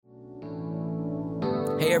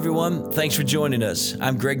Hey everyone, thanks for joining us.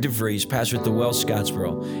 I'm Greg DeVries, pastor at the Well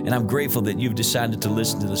Scottsboro, and I'm grateful that you've decided to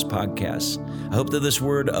listen to this podcast. I hope that this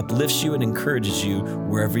word uplifts you and encourages you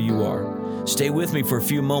wherever you are. Stay with me for a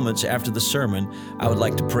few moments after the sermon. I would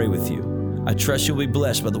like to pray with you. I trust you'll be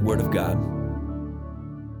blessed by the word of God.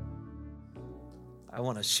 I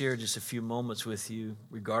want to share just a few moments with you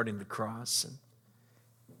regarding the cross, and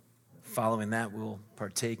following that, we'll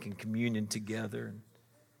partake in communion together.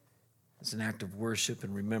 It's an act of worship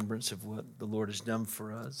and remembrance of what the Lord has done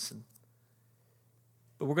for us.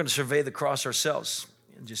 But we're going to survey the cross ourselves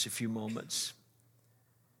in just a few moments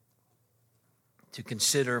to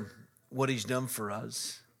consider what he's done for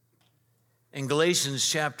us. In Galatians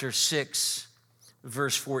chapter 6,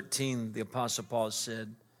 verse 14, the Apostle Paul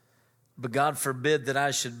said, "But God forbid that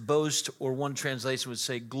I should boast," or one translation would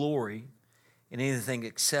say glory, in anything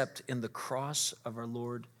except in the cross of our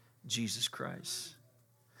Lord Jesus Christ,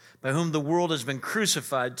 by whom the world has been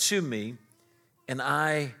crucified to me, and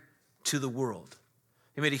I to the world.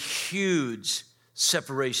 He made a huge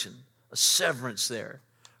separation, a severance there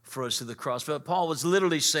for us to the cross. But Paul was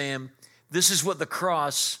literally saying, this is what the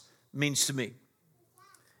cross means to me.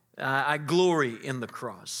 I glory in the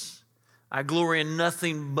cross. I glory in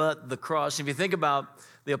nothing but the cross. If you think about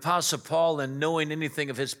the Apostle Paul and knowing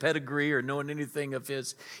anything of his pedigree or knowing anything of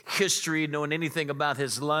his history, knowing anything about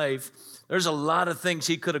his life, there's a lot of things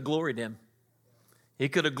he could have gloried in. He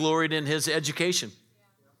could have gloried in his education.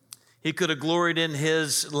 He could have gloried in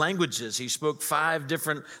his languages. He spoke 5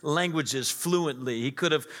 different languages fluently. He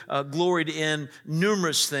could have gloried in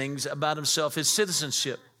numerous things about himself, his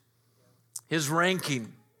citizenship, his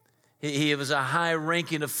ranking. He was a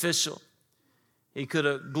high-ranking official. He could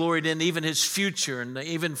have gloried in even his future and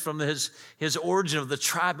even from his origin of the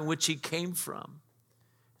tribe in which he came from.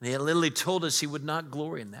 And he had literally told us he would not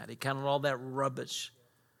glory in that. He counted all that rubbish,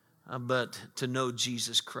 but to know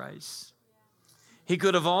Jesus Christ. He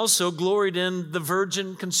could have also gloried in the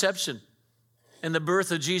virgin conception and the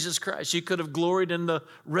birth of Jesus Christ. He could have gloried in the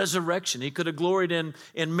resurrection. He could have gloried in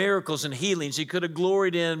miracles and healings. He could have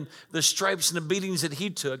gloried in the stripes and the beatings that he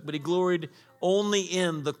took, but he gloried only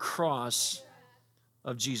in the cross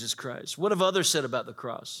of Jesus Christ. What have others said about the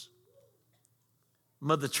cross?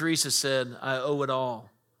 Mother Teresa said, I owe it all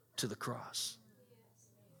to the cross.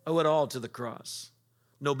 Owe it all to the cross.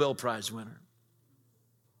 Nobel Prize winner.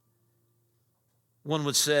 One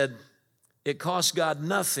would said, it cost God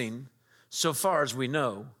nothing, so far as we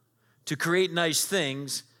know, to create nice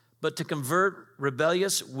things, but to convert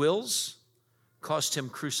rebellious wills cost him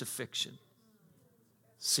crucifixion.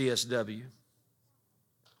 CSW.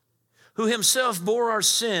 Who himself bore our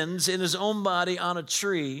sins in his own body on a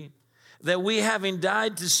tree, that we, having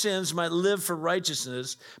died to sins, might live for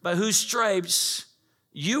righteousness, by whose stripes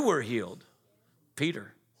you were healed.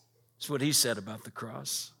 Peter. That's what he said about the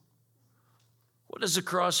cross. What does the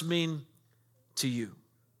cross mean to you?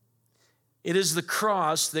 It is the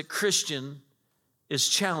cross that Christian is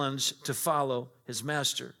challenged to follow his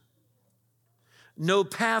master. No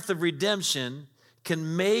path of redemption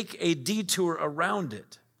can make a detour around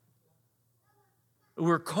it.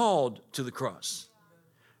 We're called to the cross.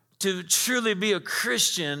 To truly be a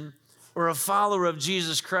Christian or a follower of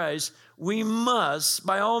Jesus Christ, we must,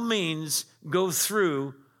 by all means, go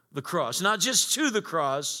through the cross. Not just to the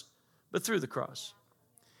cross, but through the cross.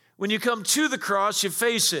 When you come to the cross, you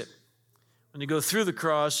face it. When you go through the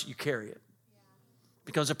cross, you carry it. It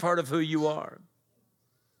becomes a part of who you are.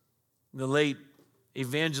 The late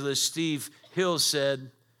evangelist Steve Hill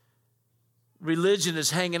said, religion is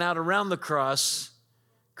hanging out around the cross.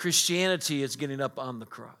 Christianity is getting up on the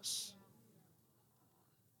cross.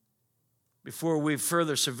 Before we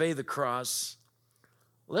further survey the cross,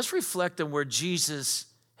 let's reflect on where Jesus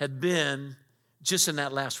had been just in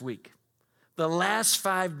that last week. The last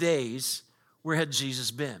 5 days, where had Jesus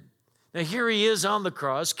been? Now here he is on the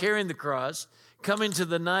cross, carrying the cross, coming to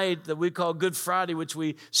the night that we call Good Friday, which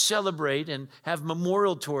we celebrate and have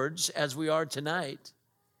memorial towards as we are tonight.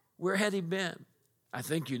 Where had he been? I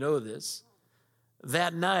think you know this.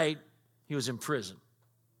 That night, he was in prison.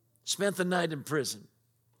 Spent the night in prison.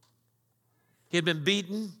 He had been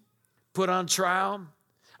beaten, put on trial.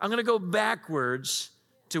 I'm going to go backwards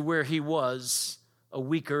to where he was a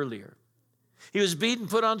week earlier. He was beaten,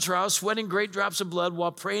 put on trial, sweating great drops of blood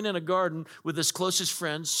while praying in a garden with his closest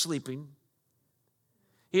friends, sleeping.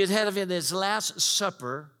 He had had his last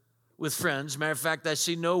supper with friends. Matter of fact, I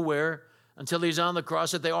see nowhere until he's on the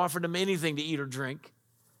cross that they offered him anything to eat or drink.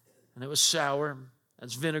 And it was sour.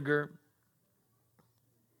 That's vinegar.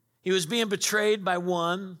 He was being betrayed by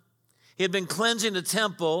one. He had been cleansing the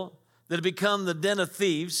temple that had become the den of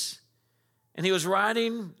thieves. And he was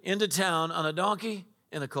riding into town on a donkey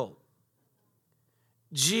in a cult.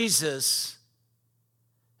 Jesus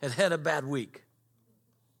had had a bad week,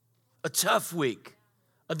 a tough week,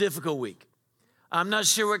 a difficult week. I'm not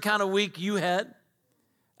sure what kind of week you had.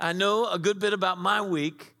 I know a good bit about my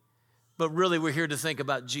week, but really we're here to think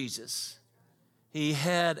about Jesus. He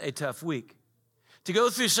had a tough week. To go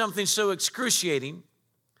through something so excruciating,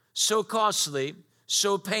 so costly,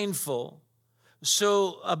 so painful,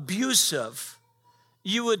 so abusive,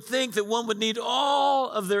 you would think that one would need all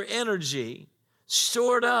of their energy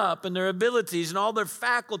stored up and their abilities and all their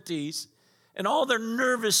faculties and all their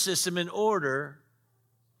nervous system in order.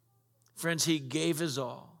 Friends, he gave his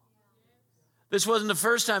all. This wasn't the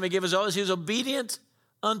first time he gave his all. He was obedient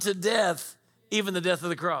unto death, even the death of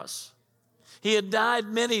the cross. He had died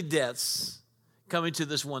many deaths, coming to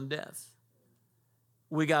this one death.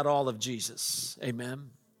 We got all of Jesus. Amen.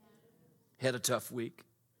 He had a tough week.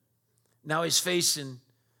 Now he's facing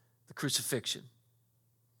the crucifixion.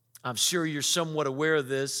 I'm sure you're somewhat aware of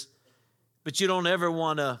this, but you don't ever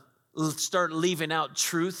want to start leaving out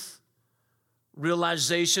truth,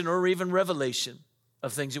 realization, or even revelation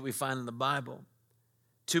of things that we find in the Bible.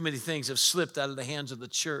 Too many things have slipped out of the hands of the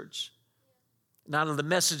church, not of the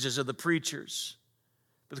messages of the preachers.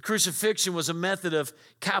 But the crucifixion was a method of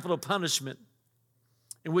capital punishment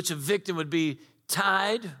in which a victim would be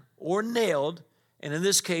tied or nailed, and in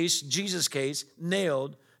this case, Jesus' case,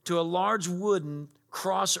 nailed to a large wooden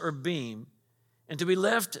cross or beam, and to be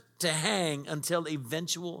left to hang until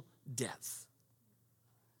eventual death.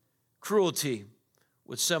 Cruelty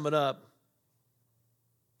would sum it up,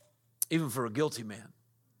 even for a guilty man.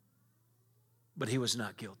 But he was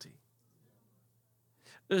not guilty.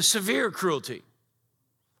 Severe cruelty,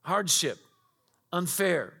 hardship,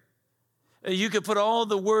 unfair. You could put all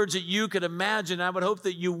the words that you could imagine. I would hope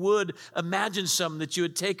that you would imagine some, that you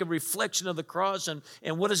would take a reflection of the cross and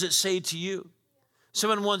what does it say to you?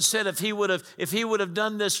 Someone once said if he would have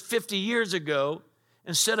done this 50 years ago,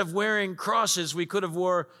 instead of wearing crosses, we could have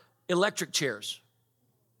wore electric chairs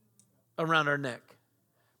around our neck.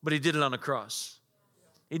 But he did it on a cross.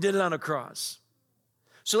 He did it on a cross.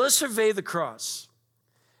 So let's survey the cross.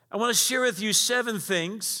 I want to share with you 7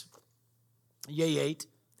 things, 8,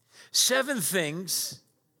 7 things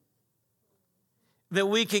that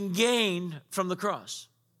we can gain from the cross.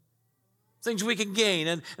 Things we can gain,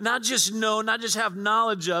 and not just know, not just have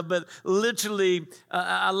knowledge of, but literally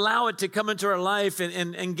allow it to come into our life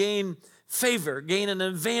and gain favor, gain an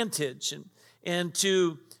advantage, and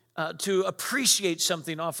to appreciate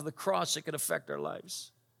something off of the cross that could affect our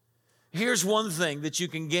lives. Here's one thing that you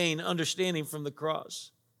can gain understanding from the cross.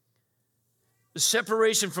 The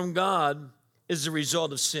separation from God is the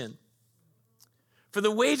result of sin. For the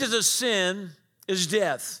wages of sin is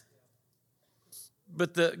death,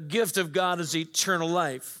 but the gift of God is eternal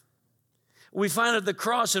life. We find at the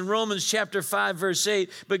cross in Romans chapter 5, verse 8,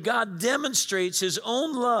 but God demonstrates his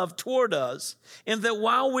own love toward us in that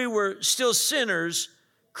while we were still sinners,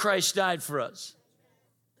 Christ died for us.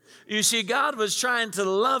 You see, God was trying to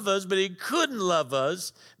love us, but he couldn't love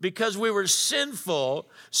us because we were sinful.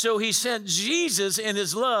 So he sent Jesus in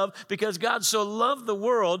his love because God so loved the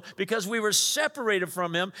world because we were separated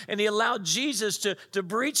from him, and he allowed Jesus to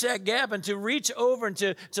breach that gap and to reach over and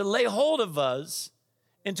to lay hold of us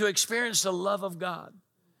and to experience the love of God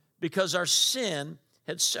because our sin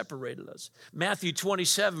had separated us. Matthew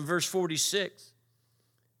 27, verse 46,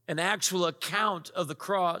 an actual account of the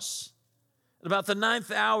cross. At about the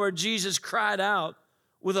 9th hour, Jesus cried out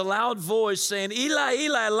with a loud voice saying, Eli,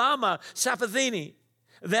 Eli, lama sabachthani.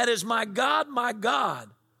 That is, my God,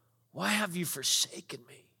 why have you forsaken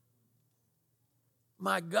me?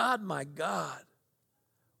 My God,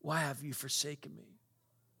 why have you forsaken me?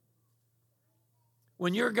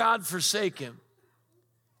 When you're God forsaken,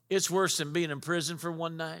 it's worse than being in prison for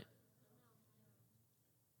one night.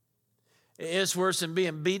 It's worse than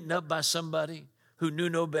being beaten up by somebody who knew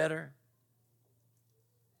no better.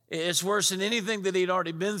 It's worse than anything that he'd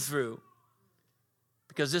already been through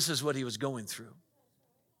because this is what he was going through.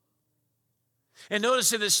 And notice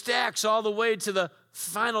that it stacks all the way to the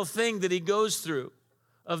final thing that he goes through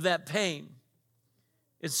of that pain.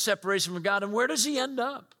 It's separation from God. And where does he end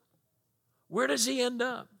up? Where does he end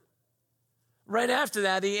up? Right after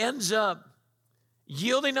that, he ends up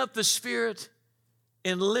yielding up the Spirit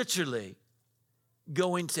and literally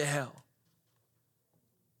going to hell.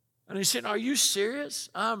 And he said, are you serious?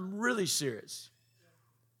 I'm really serious.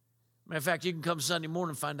 Matter of fact, you can come Sunday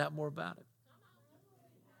morning and find out more about it.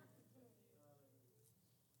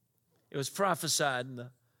 It was prophesied in the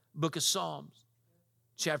book of Psalms,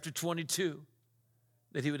 chapter 22,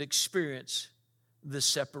 that he would experience this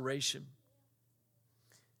separation.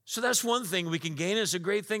 So that's one thing we can gain. It's a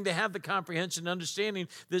great thing to have the comprehension and understanding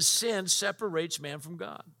that sin separates man from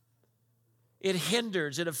God. It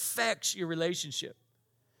hinders, it affects your relationship.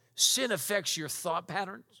 Sin affects your thought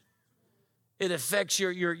patterns. It affects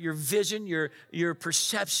your vision, your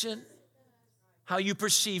perception, how you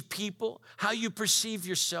perceive people, how you perceive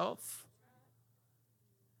yourself.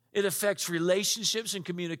 It affects relationships and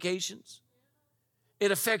communications.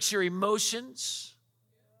 It affects your emotions.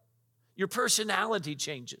 Your personality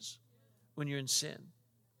changes when you're in sin.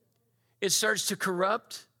 It starts to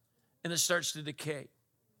corrupt and it starts to decay.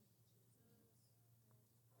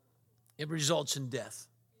 It results in death.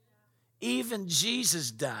 Even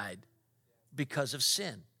Jesus died because of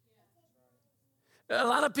sin. A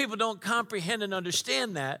lot of people don't comprehend and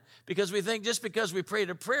understand that because we think just because we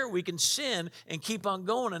prayed a prayer, we can sin and keep on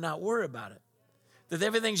going and not worry about it. That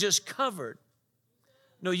everything's just covered.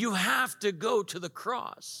 No, you have to go to the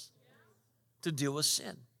cross to deal with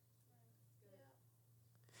sin.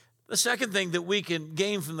 The second thing that we can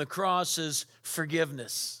gain from the cross is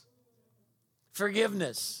forgiveness.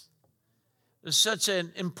 Forgiveness is such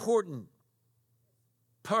an important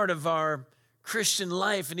part of our Christian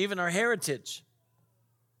life and even our heritage,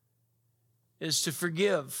 is to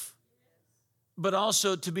forgive, but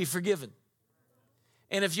also to be forgiven.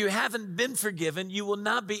 And if you haven't been forgiven, you will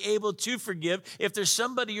not be able to forgive. If there's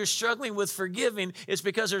somebody you're struggling with forgiving, it's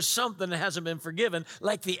because there's something that hasn't been forgiven,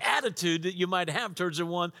 like the attitude that you might have towards the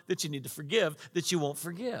one that you need to forgive, that you won't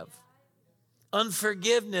forgive.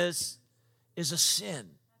 Unforgiveness is a sin.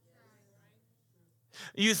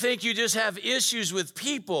 You think you just have issues with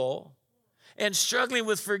people and struggling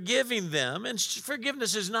with forgiving them, and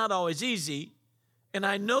forgiveness is not always easy, and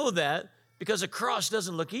I know that because a cross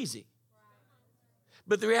doesn't look easy.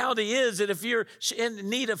 But the reality is that if you're in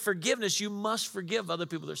need of forgiveness, you must forgive other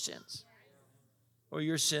people their sins, or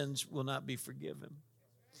your sins will not be forgiven.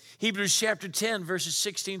 Hebrews chapter 10, verses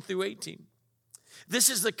 16 through 18. This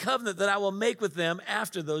is the covenant that I will make with them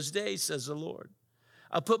after those days, says the Lord.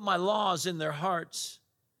 I'll put my laws in their hearts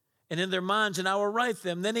and in their minds, and I will write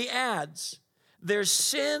them. Then he adds, their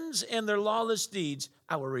sins and their lawless deeds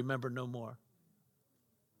I will remember no more.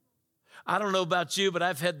 I don't know about you, but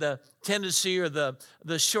I've had the tendency or the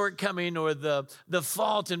shortcoming or the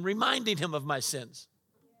fault in reminding him of my sins.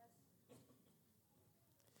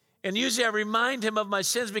 And usually I remind him of my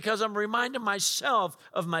sins because I'm reminding myself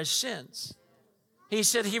of my sins. He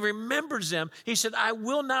said he remembers them. He said, I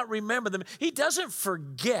will not remember them. He doesn't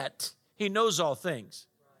forget. He knows all things.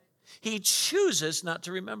 He chooses not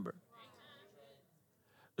to remember.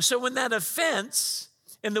 So when that offense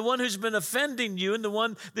and the one who's been offending you and the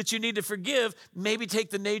one that you need to forgive, maybe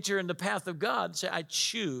take the nature and the path of God and say, I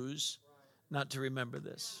choose not to remember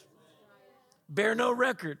this. Bear no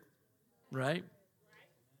record, right?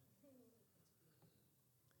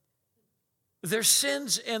 Their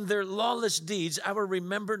sins and their lawless deeds I will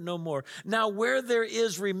remember no more. Now, where there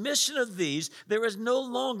is remission of these, there is no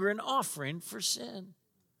longer an offering for sin.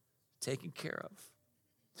 Taken care of.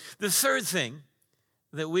 The third thing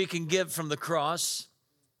that we can get from the cross,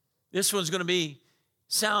 this one's going to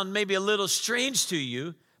sound maybe a little strange to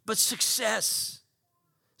you, but success.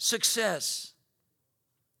 Success.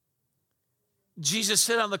 Jesus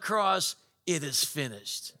said on the cross, it is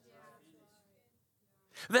finished.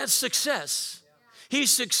 That's success. He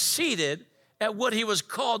succeeded at what he was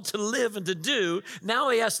called to live and to do. Now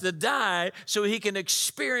he has to die so he can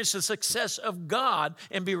experience the success of God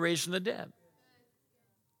and be raised from the dead.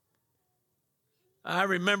 I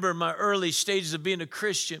remember my early stages of being a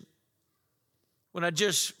Christian. When I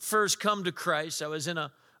just first come to Christ, I was in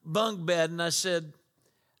a bunk bed and I said,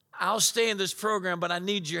 I'll stay in this program, but I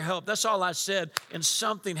need your help. That's all I said. And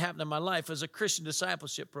something happened in my life as a Christian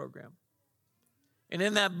discipleship program. And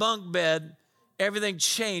in that bunk bed, everything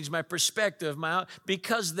changed, my perspective,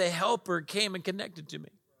 because the helper came and connected to me.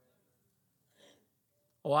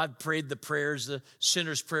 Oh, I'd prayed the prayers, the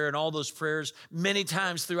sinner's prayer and all those prayers many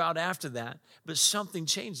times throughout after that. But something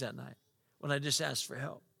changed that night when I just asked for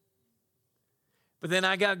help. But then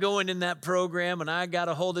I got going in that program and I got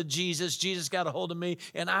a hold of Jesus. Jesus got a hold of me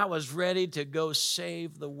and I was ready to go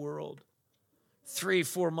save the world.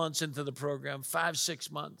 3-4 months into the program,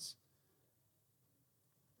 5-6 months.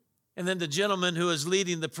 And then the gentleman who was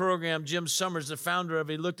leading the program, Jim Summers, the founder of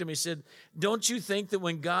it, he looked at me and said, don't you think that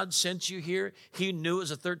when God sent you here, he knew it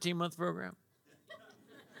was a 13-month program?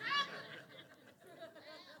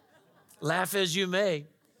 Laugh as you may,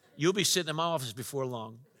 you'll be sitting in my office before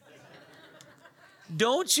long.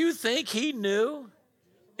 Don't you think he knew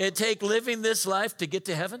it'd take living this life to get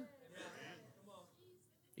to heaven?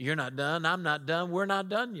 You're not done. I'm not done. We're not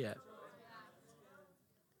done yet.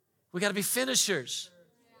 We got to be finishers.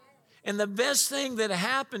 And the best thing that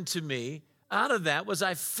happened to me out of that was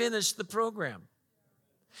I finished the program.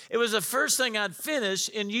 It was the first thing I'd finished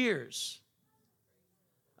in years.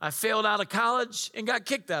 I failed out of college and got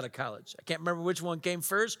kicked out of college. I can't remember which one came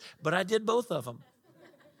first, but I did both of them.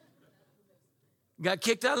 Got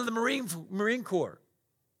kicked out of the Marine Corps.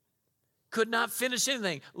 Could not finish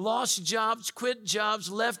anything. Lost jobs, quit jobs,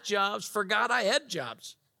 left jobs, forgot I had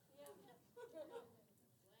jobs.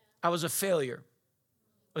 I was a failure.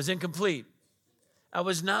 I was incomplete. I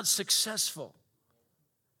was not successful.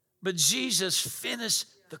 But Jesus finished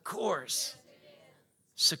the course.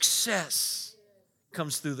 Success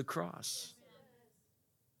comes through the cross.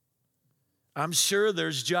 I'm sure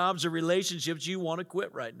there's jobs or relationships you want to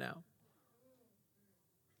quit right now.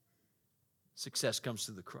 Success comes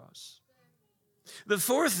through the cross. The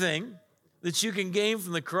fourth thing that you can gain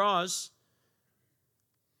from the cross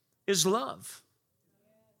is love.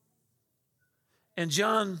 In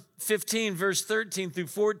John 15, verse 13 through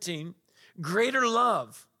 14, greater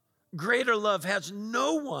love has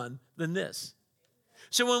no one than this.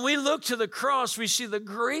 So when we look to the cross, we see the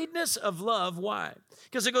greatness of love. Why?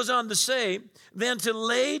 Because it goes on to say, than to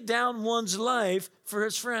lay down one's life for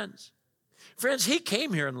his friends. Friends, he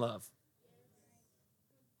came here in love.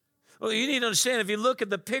 Well, you need to understand, if you look at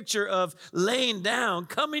the picture of laying down,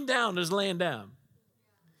 coming down is laying down.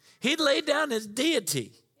 He laid down his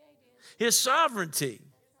deity, his sovereignty.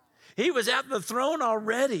 He was at the throne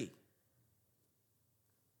already.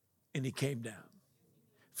 And he came down.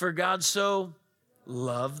 For God so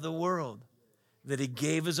loved the world that he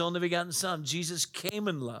gave his only begotten Son. Jesus came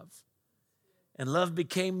in love. And love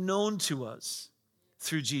became known to us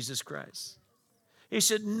through Jesus Christ. He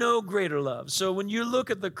said, no greater love. So when you look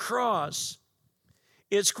at the cross,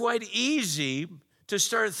 it's quite easy to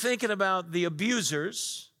start thinking about the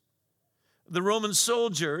abusers, the Roman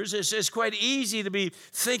soldiers. It's quite easy to be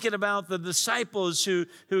thinking about the disciples who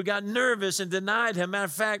got nervous and denied him. Matter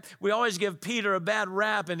of fact, we always give Peter a bad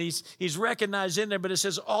rap, and he's recognized in there, but it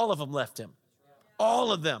says all of them left him.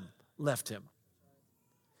 All of them left him.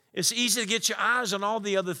 It's easy to get your eyes on all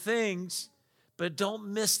the other things, but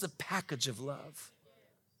don't miss the package of love.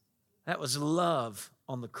 That was love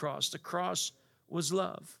on the cross. The cross was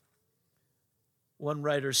love. One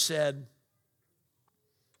writer said,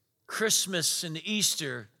 Christmas and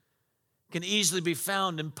Easter can easily be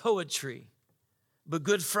found in poetry, but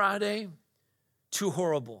Good Friday, too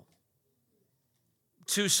horrible,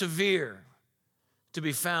 too severe to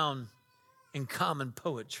be found in common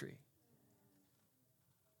poetry.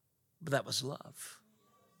 But that was love.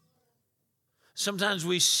 Sometimes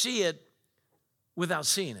we see it without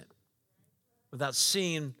seeing it, without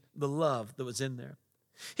seeing the love that was in there.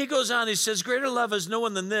 He goes on, he says, greater love has no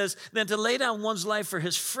one than this, than to lay down one's life for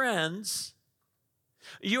his friends.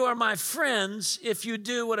 You are my friends if you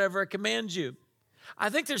do whatever I command you. I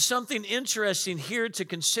think there's something interesting here to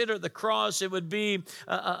consider the cross. It would be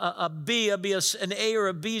an A or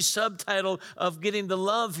a B subtitle of getting the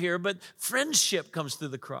love here, but friendship comes through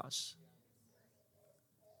the cross.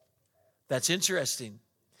 That's interesting.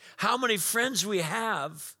 How many friends we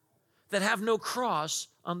have that have no cross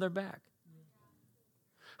on their back?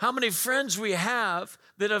 How many friends we have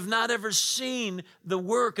that have not ever seen the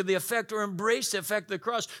work or the effect or embraced the effect of the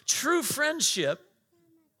cross? True friendship,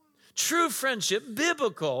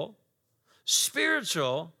 biblical,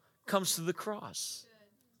 spiritual, comes through the cross.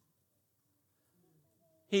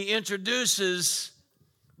 He introduces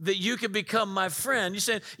that you can become my friend. You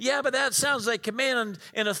say, yeah, but that sounds like command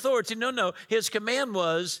and authority. No. His command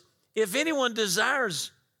was, if anyone desires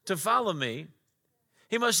to follow me,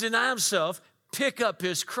 he must deny himself, pick up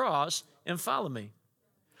his cross, and follow me.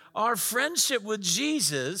 Our friendship with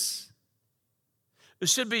Jesus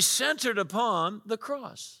should be centered upon the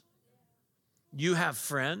cross. You have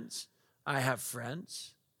friends. I have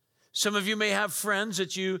friends. Some of you may have friends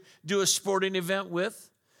that you do a sporting event with.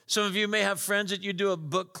 Some of you may have friends that you do a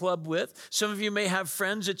book club with. Some of you may have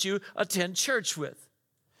friends that you attend church with.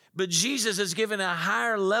 But Jesus has given a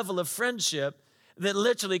higher level of friendship that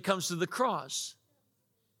literally comes through the cross.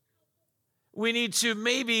 We need to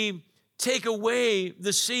maybe take away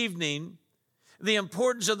this evening the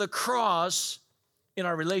importance of the cross in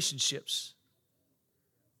our relationships.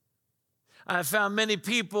 I've found many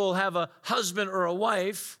people have a husband or a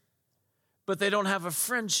wife, but they don't have a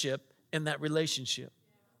friendship in that relationship.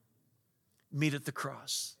 Meet at the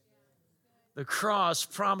cross. The cross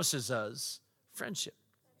promises us friendship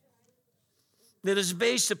that is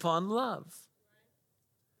based upon love.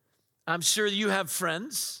 I'm sure you have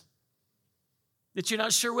friends that you're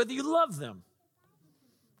not sure whether you love them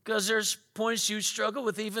because there's points you struggle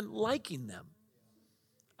with even liking them.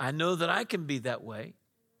 I know that I can be that way.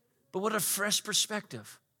 But what a fresh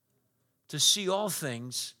perspective to see all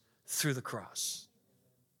things through the cross.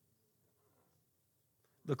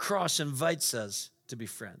 The cross invites us to be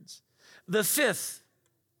friends. The fifth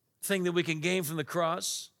thing that we can gain from the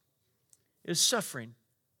cross is suffering.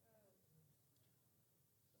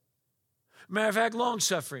 Matter of fact, long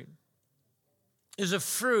suffering is a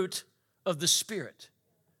fruit of the Spirit.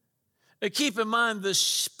 Keep in mind the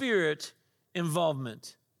Spirit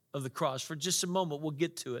involvement of the cross. For just a moment, we'll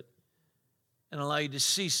get to it and allow you to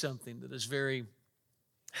see something that is very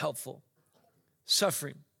helpful.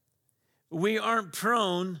 Suffering. We aren't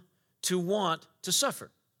prone to want to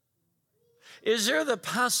suffer. Is there the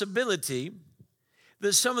possibility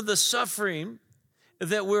that some of the suffering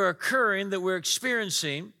that we're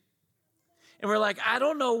experiencing, and we're like, I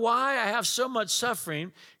don't know why I have so much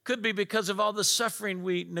suffering, could be because of all the suffering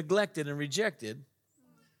we neglected and rejected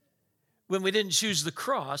when we didn't choose the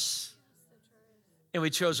cross and we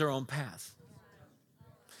chose our own path.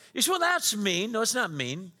 You say, well, that's mean. No, it's not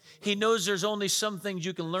mean. He knows there's only some things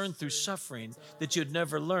you can learn through suffering that you'd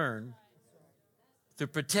never learn through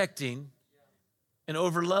protecting and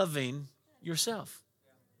overloving yourself.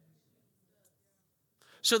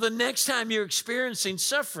 So the next time you're experiencing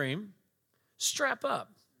suffering, strap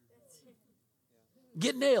up.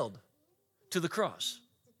 Get nailed to the cross.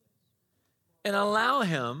 And allow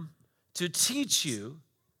him to teach you,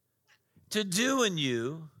 to do in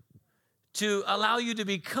you, to allow you to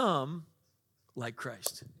become like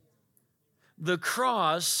Christ. The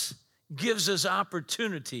cross gives us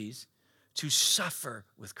opportunities to suffer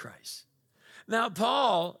with Christ. Now,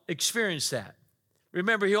 Paul experienced that.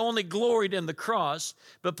 Remember, he only gloried in the cross,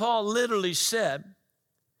 but Paul literally said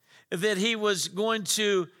that he was going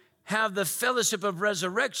to have the fellowship of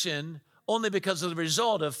resurrection only because of the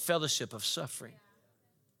result of fellowship of suffering.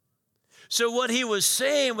 So what he was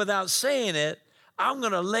saying without saying it, I'm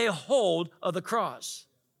going to lay hold of the cross.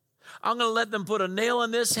 I'm going to let them put a nail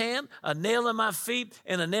in this hand, a nail in my feet,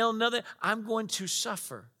 and a nail in another. I'm going to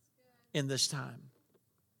suffer in this time.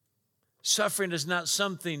 Suffering is not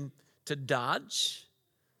something to dodge.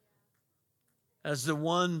 As the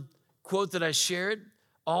one quote that I shared,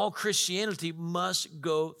 all Christianity must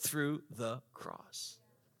go through the cross.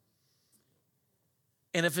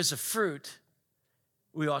 And if it's a fruit,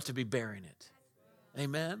 we ought to be bearing it.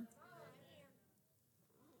 Amen?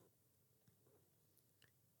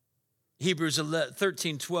 Hebrews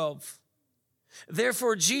 13:12.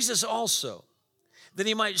 Therefore, Jesus also, that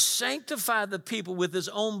he might sanctify the people with his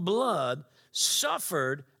own blood,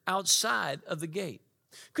 suffered outside of the gate.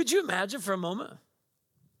 Could you imagine for a moment?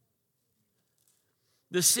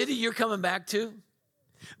 The city you're coming back to,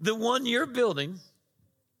 the one you're building,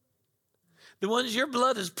 the ones your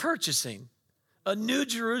blood is purchasing, a new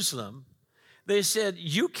Jerusalem, they said,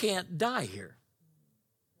 you can't die here.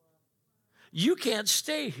 You can't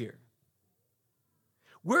stay here.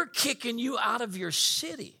 We're kicking you out of your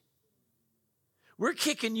city. We're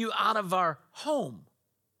kicking you out of our home.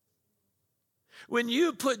 When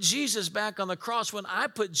you put Jesus back on the cross, when I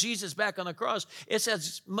put Jesus back on the cross, it's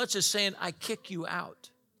as much as saying, I kick you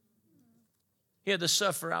out. He had to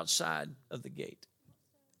suffer outside of the gate.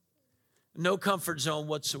 No comfort zone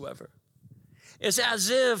whatsoever. It's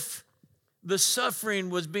as if the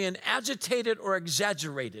suffering was being agitated or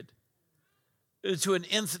exaggerated to an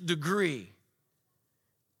nth degree.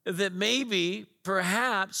 That maybe,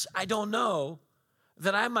 perhaps, I don't know,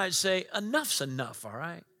 that I might say, enough's enough, all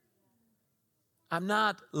right? I'm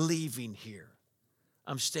not leaving here.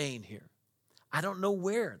 I'm staying here. I don't know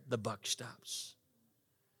where the buck stops.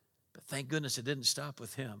 But thank goodness it didn't stop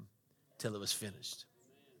with him till it was finished.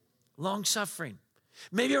 Long suffering.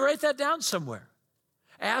 Maybe write that down somewhere.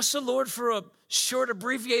 Ask the Lord for a short,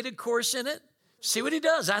 abbreviated course in it. See what he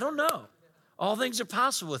does. I don't know. All things are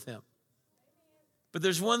possible with him. But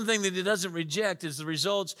there's one thing that he doesn't reject is the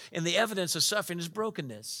results and the evidence of suffering is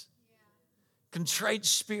brokenness. Contrite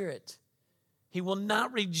spirit. He will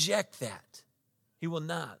not reject that. He will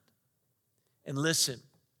not. And listen,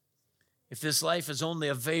 if this life is only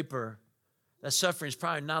a vapor, that suffering is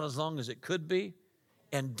probably not as long as it could be,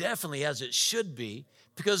 and definitely as it should be,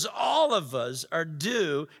 because all of us are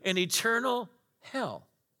due an eternal hell,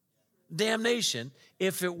 damnation,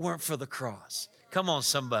 if it weren't for the cross. Come on,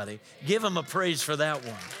 somebody. Give him a praise for that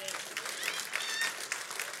one.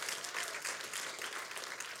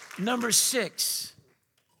 Number 6,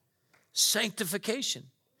 sanctification.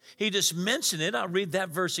 He just mentioned it. I'll read that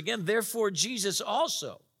verse again. Therefore, Jesus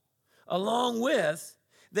also, along with,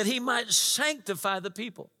 that he might sanctify the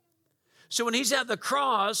people. So when he's at the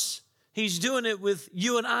cross, he's doing it with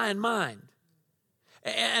you and I in mind.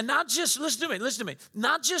 And not just, listen to me,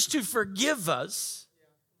 not just to forgive us,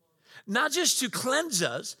 not just to cleanse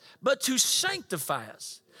us, but to sanctify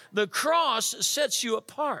us. The cross sets you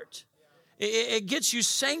apart. It gets you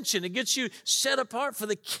sanctioned. It gets you set apart for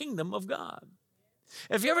the kingdom of God.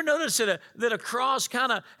 Have you ever noticed that a cross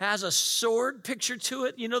kind of has a sword picture to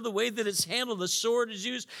it? You know, the way that it's handled, the sword is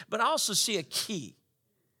used. But I also see a key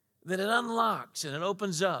that it unlocks and it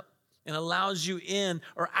opens up and allows you in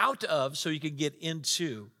or out of so you can get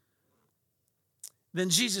into. Then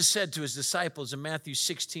Jesus said to his disciples in Matthew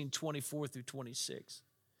 16, 24 through 26.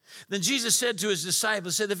 Then Jesus said to his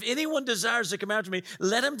disciples, said, if anyone desires to come after me,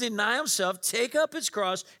 let him deny himself, take up his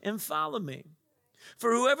cross, and follow me.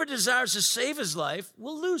 For whoever desires to save his life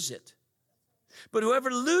will lose it. But whoever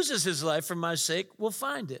loses his life for my sake will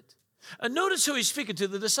find it. And notice who he's speaking to,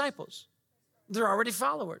 the disciples. They're already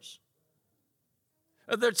followers.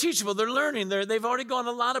 They're teachable, they're learning, they've already gone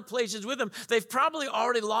a lot of places with him. They've probably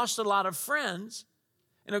already lost a lot of friends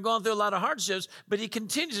and have gone through a lot of hardships, but he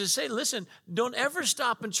continues to say, listen, don't ever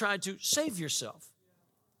stop and try to save yourself.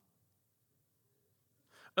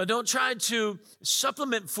 Don't try to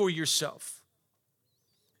supplement for yourself.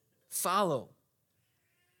 Follow.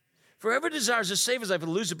 For whoever desires to save his life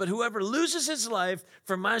will lose it, but whoever loses his life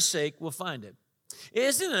for my sake will find it.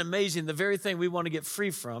 Isn't it amazing, the very thing we want to get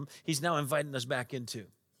free from, he's now inviting us back into?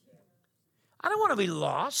 I don't want to be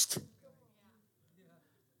lost.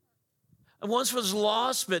 I once was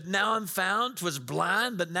lost, but now I'm found. Was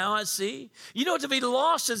blind, but now I see. You know, to be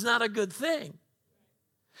lost is not a good thing.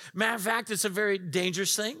 Matter of fact, it's a very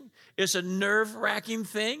dangerous thing. It's a nerve-wracking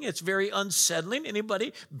thing. It's very unsettling.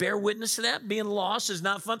 Anybody bear witness to that? Being lost is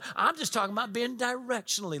not fun. I'm just talking about being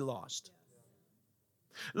directionally lost.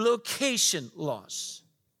 Location lost.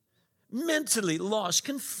 Mentally lost,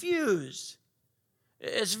 confused.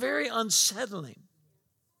 It's very unsettling.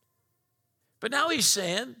 But now he's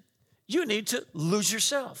saying, you need to lose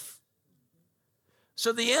yourself.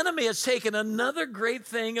 So the enemy has taken another great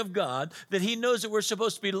thing of God that he knows that we're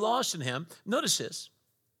supposed to be lost in him. Notice this.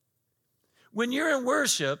 When you're in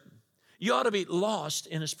worship, you ought to be lost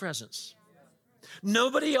in his presence.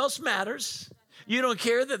 Nobody else matters. You don't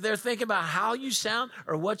care that they're thinking about how you sound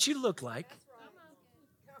or what you look like.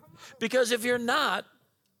 Because if you're not,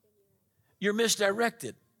 you're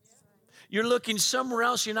misdirected. You're looking somewhere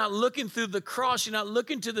else. You're not looking through the cross. You're not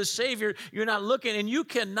looking to the Savior. You're not looking, and you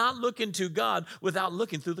cannot look into God without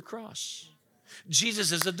looking through the cross.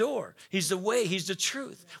 Jesus is the door. He's the way. He's the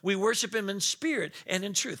truth. We worship him in spirit and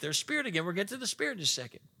in truth. There's spirit again. We'll get to the spirit in a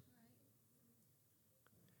second.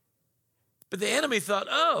 But the enemy thought,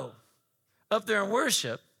 oh, up there in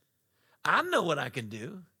worship, I know what I can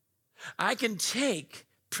do. I can take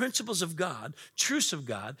principles of God, truths of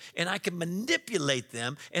God, and I can manipulate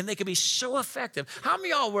them, and they can be so effective. How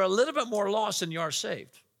many of y'all were a little bit more lost than you are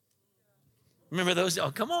saved? Remember those? Oh,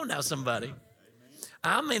 come on now, somebody.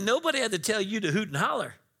 I mean, nobody had to tell you to hoot and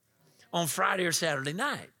holler on Friday or Saturday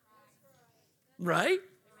night, right?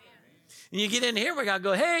 And you get in here, we got to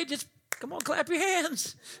go, hey, just come on, clap your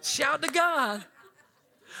hands. Shout to God.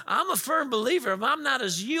 I'm a firm believer. If I'm not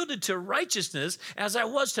as yielded to righteousness as I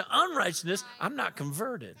was to unrighteousness, I'm not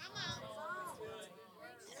converted.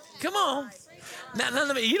 Come on. Now,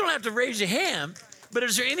 you don't have to raise your hand, but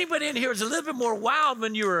is there anybody in here who's a little bit more wild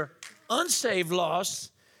when you were unsaved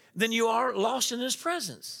lost than you are lost in his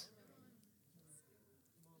presence?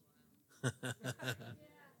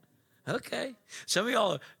 Okay. Some of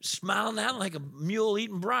y'all are smiling out like a mule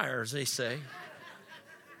eating briar, as they say.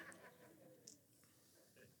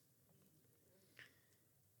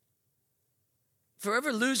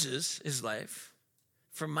 Whoever loses his life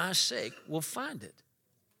for my sake will find it.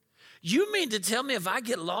 You mean to tell me if I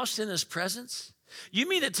get lost in his presence? You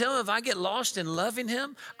mean to tell me if I get lost in loving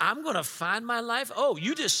him, I'm going to find my life? Oh,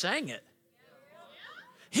 you just sang it.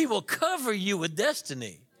 He will cover you with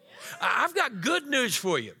destiny. I've got good news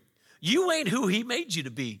for you. You ain't who he made you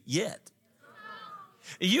to be yet.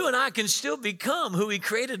 You and I can still become who he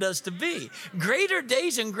created us to be. Greater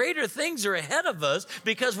days and greater things are ahead of us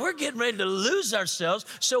because we're getting ready to lose ourselves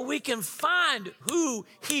so we can find who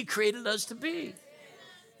he created us to be.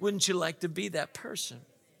 Wouldn't you like to be that person?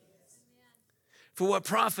 For what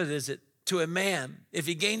profit is it to a man if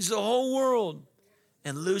he gains the whole world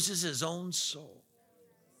and loses his own soul?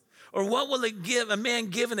 Or what will it give a man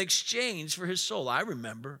give in exchange for his soul? I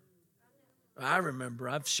remember.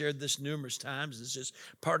 I've shared this numerous times. It's just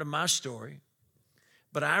part of my story.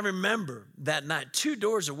 But I remember that night, 2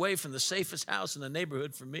 doors away from the safest house in the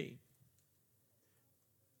neighborhood for me.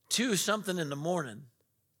 2 something in the morning.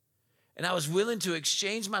 And I was willing to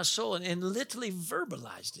exchange my soul and literally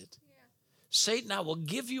verbalized it. Yeah. Satan, I will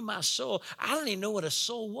give you my soul. I don't even know what a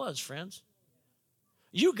soul was, friends.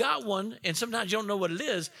 You got one, and sometimes you don't know what it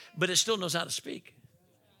is, but it still knows how to speak.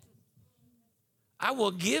 I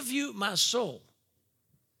will give you my soul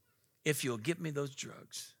if you'll give me those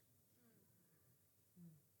drugs.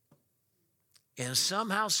 And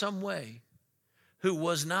somehow, some way, who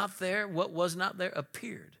was not there, what was not there,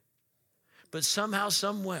 appeared. But somehow,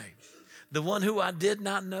 some way, the one who I did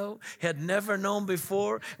not know, had never known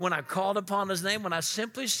before, when I called upon his name, when I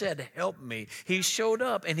simply said, help me, he showed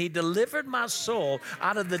up and he delivered my soul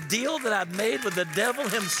out of the deal that I'd made with the devil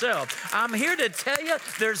himself. I'm here to tell you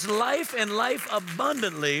there's life and life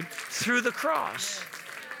abundantly through the cross,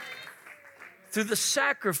 through the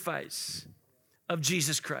sacrifice of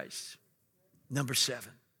Jesus Christ. Number 7.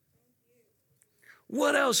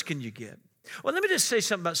 What else can you get? Well, let me just say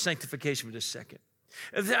something about sanctification for just a second.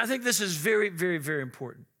 I think this is very, very, very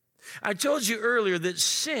important. I told you earlier that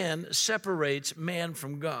sin separates man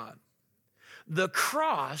from God. The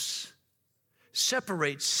cross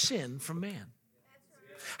separates sin from man.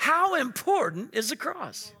 How important is the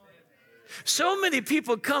cross? So many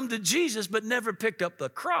people come to Jesus but never picked up the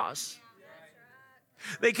cross.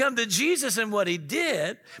 They come to Jesus and what he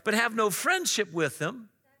did, but have no friendship with him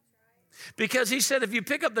because he said, if you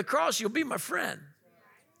pick up the cross, you'll be my friend.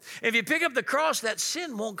 If you pick up the cross, that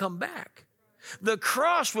sin won't come back. The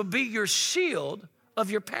cross will be your shield of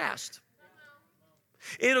your past.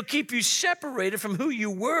 It'll keep you separated from who you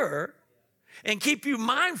were and keep you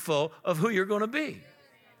mindful of who you're going to be.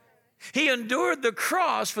 He endured the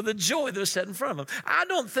cross for the joy that was set in front of him. I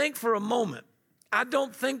don't think for a moment,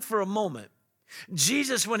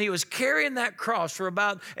 Jesus, when he was carrying that cross for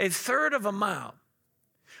about a third of a mile,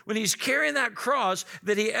 when he's carrying that cross,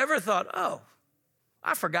 that he ever thought, oh,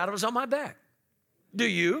 I forgot it was on my back. Do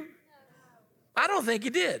you? I don't think he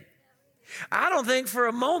did. I don't think for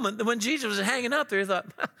a moment that when Jesus was hanging up there, he thought,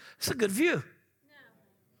 it's a good view.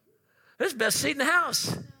 This is the best seat in the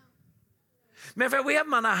house. Matter of fact, we have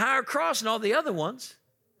him on a higher cross than all the other ones.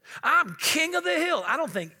 I'm king of the hill. I don't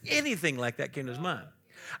think anything like that came to his mind.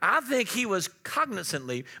 I think he was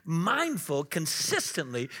cognizantly, mindful,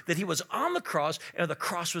 consistently that he was on the cross and the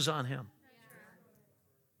cross was on him.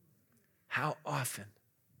 How often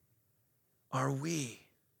are we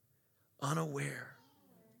unaware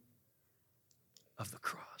of the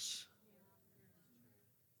cross?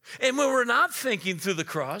 And when we're not thinking through the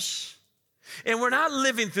cross, and we're not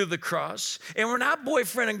living through the cross, and we're not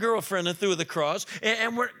boyfriend and girlfriend through the cross,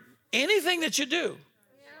 and we're anything that you do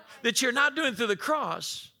that you're not doing through the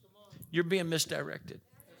cross, you're being misdirected.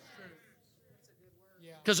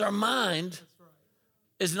 Because our mind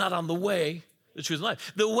is not on the way, the truth, and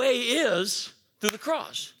life. The way is through the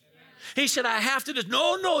cross. He said, I have to do this.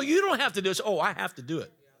 No, you don't have to do this. Oh, I have to do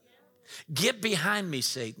it. Get behind me,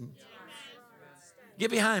 Satan.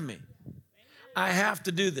 Get behind me. I have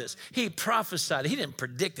to do this. He prophesied. He didn't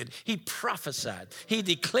predict it. He prophesied. He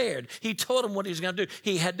declared. He told him what he was going to do.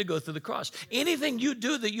 He had to go through the cross. Anything you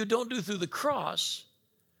do that you don't do through the cross,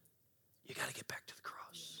 you got to get back to the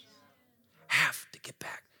cross. Have to get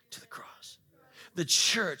back to the cross. The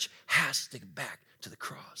church has to get back to the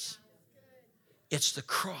cross. It's the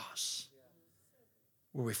cross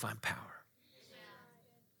where we find power,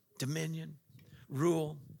 dominion,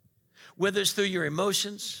 rule, whether it's through your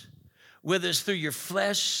emotions, whether it's through your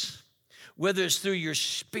flesh, whether it's through your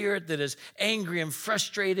spirit that is angry and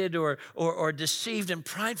frustrated or deceived and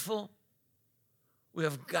prideful, we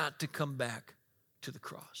have got to come back to the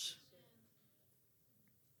cross.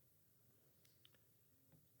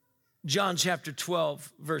 John chapter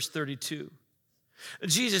 12, verse 32.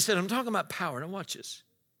 Jesus said, I'm talking about power. Now watch this.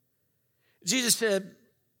 Jesus said,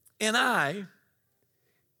 and I,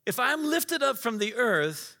 if I'm lifted up from the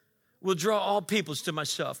earth, will draw all peoples to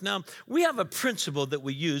myself. Now, we have a principle that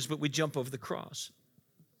we use, but we jump over the cross.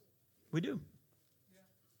 We do.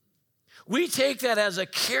 We take that as a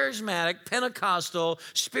charismatic, Pentecostal,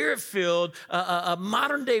 spirit-filled,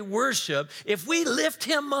 modern-day worship. If we lift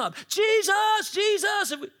him up, Jesus,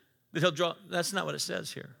 that he'll draw. That's not what it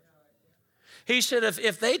says here. He said,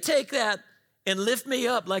 if they take that and lift me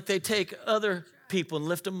up like they take other people and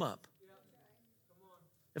lift them up,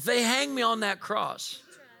 if they hang me on that cross,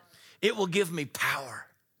 it will give me power.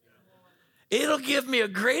 It'll give me a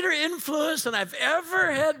greater influence than I've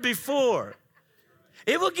ever had before.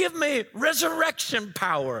 It will give me resurrection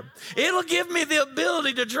power. It'll give me the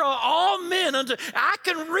ability to draw all men unto. I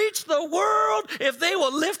can reach the world if they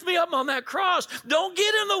will lift me up on that cross. Don't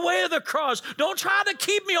get in the way of the cross. Don't try to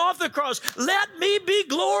keep me off the cross. Let me be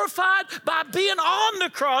glorified by being on the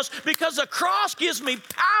cross, because the cross gives me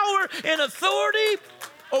power and authority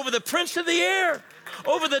over the prince of the air,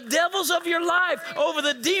 over the devils of your life, over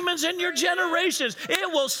the demons in your generations.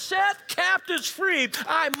 It will set captives free.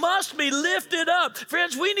 I must be lifted up.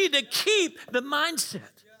 Friends, we need to keep the mindset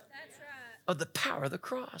of the power of the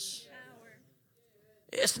cross.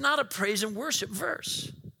 It's not a praise and worship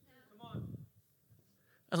verse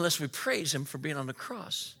unless we praise him for being on the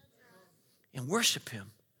cross and worship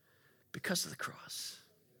him because of the cross.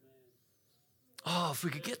 Oh, if we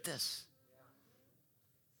could get this.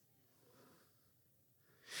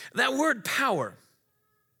 That word power,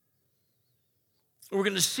 we're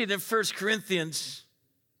going to see it in 1 Corinthians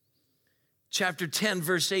chapter 10,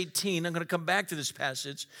 verse 18. I'm going to come back to this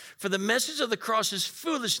passage. For the message of the cross is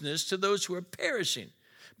foolishness to those who are perishing.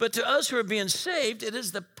 But to us who are being saved, it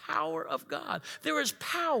is the power of God. There is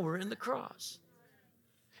power in the cross.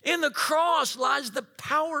 In the cross lies the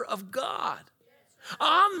power of God.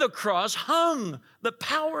 On the cross hung the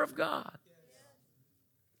power of God.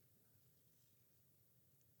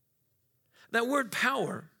 That word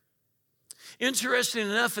power, interesting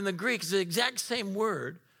enough in the Greek, is the exact same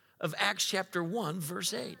word of Acts chapter 1,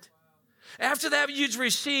 verse 8. After that you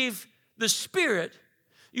receive the Spirit,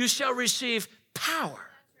 you shall receive power.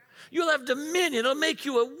 You'll have dominion. It'll make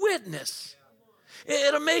you a witness.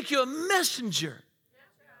 It'll make you a messenger.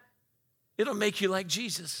 It'll make you like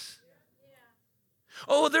Jesus.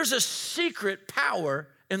 Oh, there's a secret power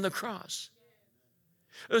in the cross.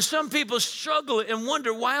 Some people struggle and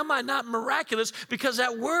wonder, why am I not miraculous? Because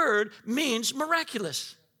that word means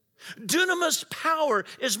miraculous. Dunamis power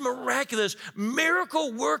is miraculous,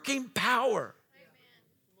 miracle-working power.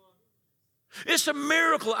 It's a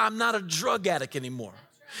miracle I'm not a drug addict anymore.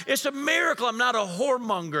 It's a miracle I'm not a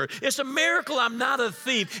whoremonger. It's a miracle I'm not a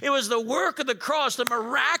thief. It was the work of the cross that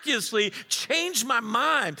miraculously changed my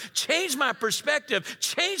mind, changed my perspective,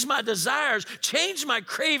 changed my desires, changed my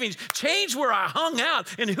cravings, changed where I hung out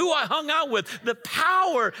and who I hung out with. The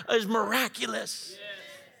power is miraculous.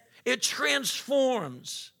 It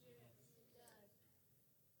transforms.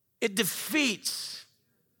 It defeats.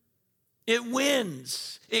 It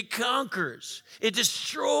wins. It conquers. It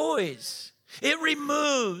destroys. It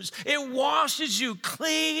removes, it washes you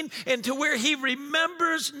clean into where he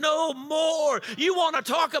remembers no more. You want to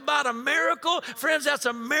talk about a miracle? Friends, that's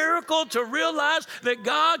a miracle to realize that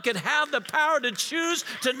God can have the power to choose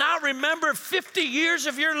to not remember 50 years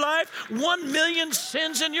of your life, 1 million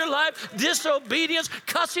sins in your life, disobedience,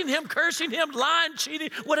 cussing him, cursing him, lying, cheating,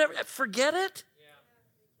 whatever. Forget it.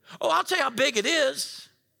 Oh, I'll tell you how big it is,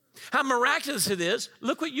 how miraculous it is.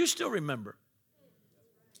 Look what you still remember.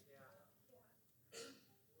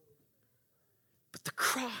 The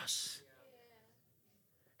cross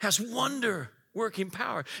has wonder-working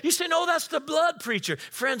power. You say, no, that's the blood, preacher.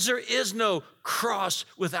 Friends, there is no cross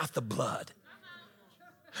without the blood.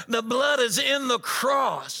 The blood is in the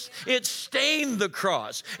cross. It stained the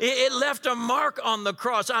cross. It left a mark on the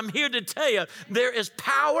cross. I'm here to tell you, there is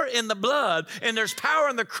power in the blood, and there's power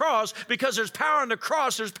in the cross. Because there's power in the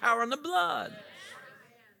cross, there's power in the blood.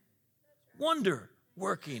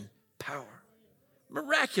 Wonder-working power.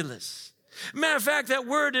 Miraculous. Matter of fact, that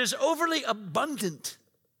word is overly abundant,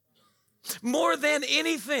 more than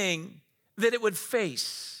anything that it would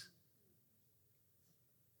face.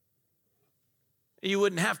 You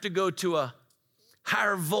wouldn't have to go to a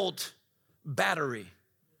higher volt battery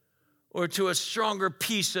or to a stronger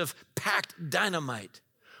piece of packed dynamite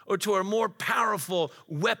or to a more powerful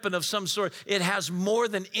weapon of some sort. It has more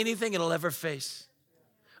than anything it'll ever face.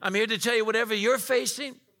 I'm here to tell you, whatever you're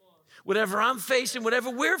facing, whatever I'm facing, whatever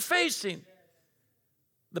we're facing,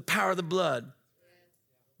 the power of the blood,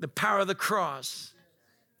 the power of the cross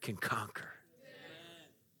can conquer.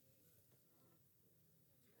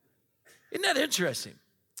 Isn't that interesting?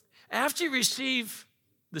 After you receive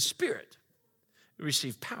the Spirit, you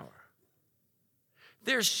receive power.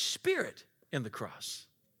 There's Spirit in the cross.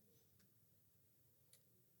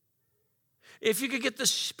 If you could get the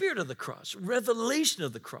Spirit of the cross, revelation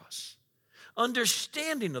of the cross,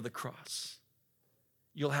 understanding of the cross,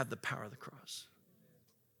 you'll have the power of the cross.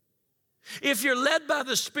 If you're led by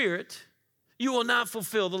the Spirit, you will not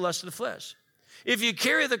fulfill the lust of the flesh. If you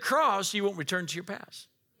carry the cross, you won't return to your past.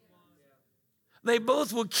 They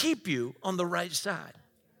both will keep you on the right side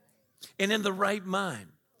and in the right mind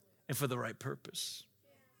and for the right purpose.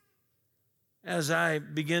 As I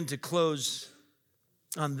begin to close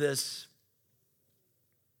on this,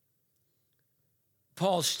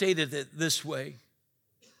 Paul stated it this way.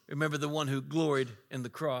 Remember the one who gloried in the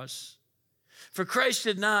cross. For Christ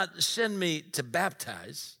did not send me to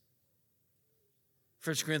baptize.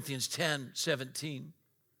 1 Corinthians 10:17.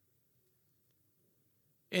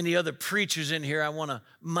 Any other preachers in here, I want to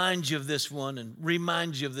mind you of this one and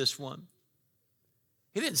remind you of this one.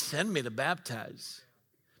 He didn't send me to baptize.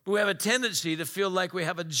 But we have a tendency to feel like we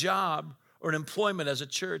have a job or an employment as a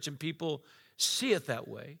church, and people see it that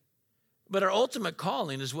way. But our ultimate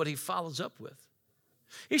calling is what he follows up with.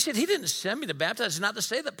 He said, he didn't send me to baptize. It's not to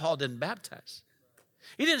say that Paul didn't baptize.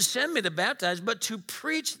 He didn't send me to baptize, but to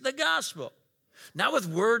preach the gospel. Not with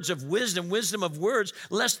words of wisdom, wisdom of words,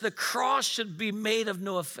 lest the cross should be made of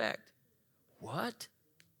no effect. What?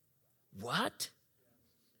 What?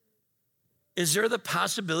 Is there the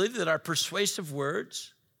possibility that our persuasive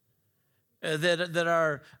words, that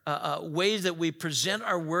our ways that we present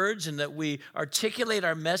our words and that we articulate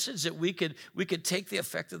our message, that we could take the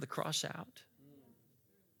effect of the cross out?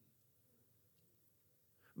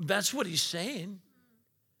 That's what he's saying.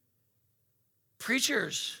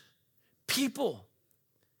 Preachers, people,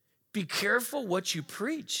 be careful what you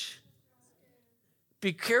preach.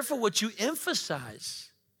 Be careful what you emphasize.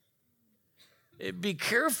 Be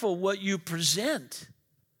careful what you present.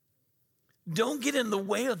 Don't get in the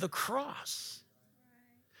way of the cross.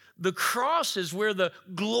 The cross is where the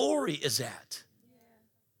glory is at.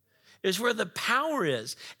 Is where the power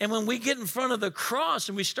is. And when we get in front of the cross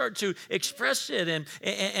and we start to express it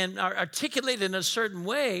and articulate it in a certain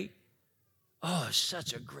way, oh,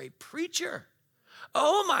 such a great preacher.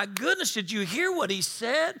 Oh my goodness, did you hear what he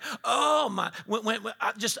said? Oh my,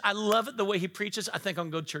 I love it the way he preaches. I think I'm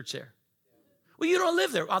going to go to church there. Well, you don't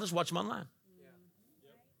live there. I'll just watch him online.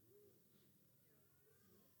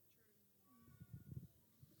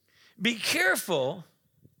 Be careful,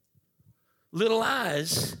 little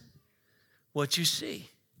eyes, what you see.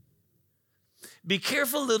 Be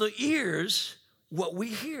careful, little ears, what we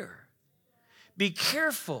hear. Be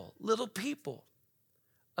careful, little people,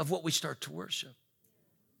 of what we start to worship.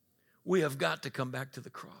 We have got to come back to the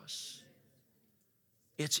cross.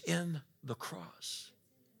 It's in the cross.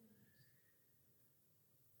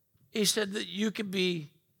 He said that you could be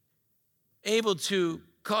able to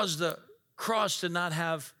cause the cross to not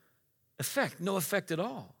have effect, no effect at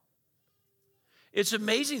all. It's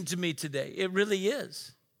amazing to me today. It really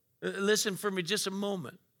is. Listen for me just a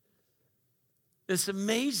moment. It's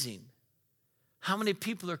amazing how many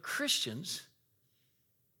people are Christians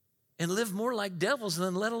and live more like devils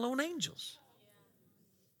than let alone angels.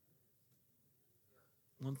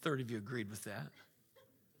 1/3 of you agreed with that.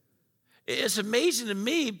 It's amazing to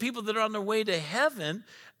me, people that are on their way to heaven,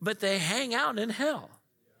 but they hang out in hell.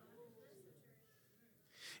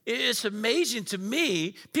 It's amazing to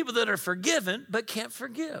me, people that are forgiven, but can't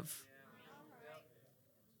forgive.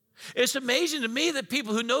 It's amazing to me that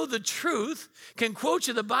people who know the truth can quote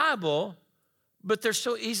you the Bible, but they're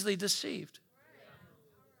so easily deceived.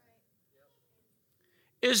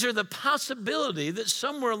 Is there the possibility that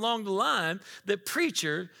somewhere along the line, the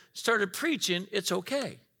preacher started preaching, it's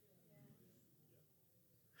okay?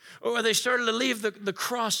 Or they started to leave the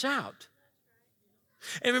cross out?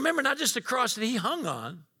 And remember, not just the cross that he hung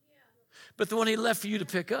on, but the one he left for you to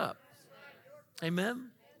pick up.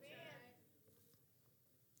 Amen?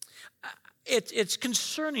 It's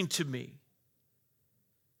concerning to me.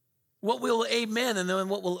 What will amen and then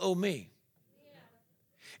what will oh me?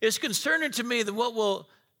 It's concerning to me that what will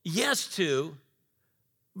yes to,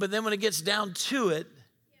 but then when it gets down to it,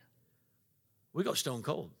 we go stone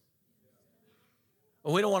cold.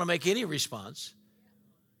 Well, we don't want to make any response.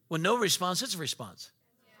 When no response, it's a response.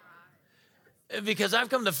 Because I've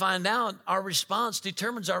come to find out our response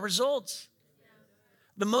determines our results.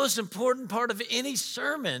 The most important part of any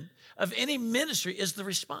sermon, of any ministry, is the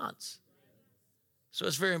response. So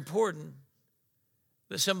it's very important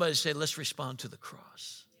that somebody say, let's respond to the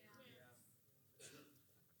cross.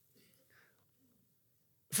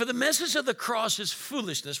 For the message of the cross is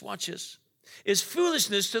foolishness, watch this, is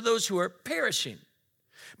foolishness to those who are perishing.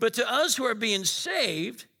 But to us who are being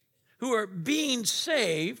saved,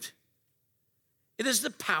 it is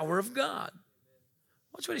the power of God.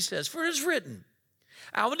 Watch what he says. For it is written,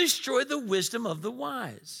 I will destroy the wisdom of the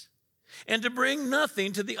wise, and to bring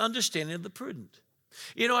nothing to the understanding of the prudent.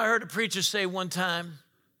 You know, I heard a preacher say one time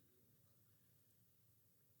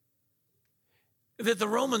that the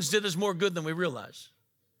Romans did us more good than we realize.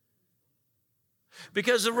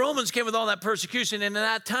 Because the Romans came with all that persecution, and at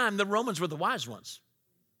that time, the Romans were the wise ones.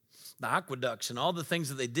 The aqueducts and all the things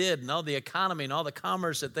that they did and all the economy and all the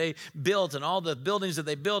commerce that they built and all the buildings that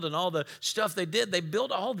they built and all the stuff they did, they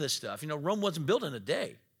built all this stuff. You know, Rome wasn't built in a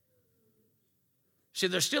day. See,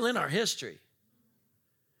 they're still in our history.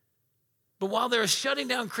 But while they were shutting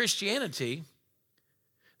down Christianity,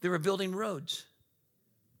 they were building roads.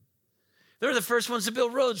 They were the first ones to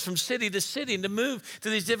build roads from city to city and to move to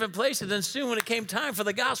these different places. And soon when it came time for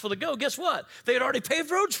the gospel to go, guess what? They had already paved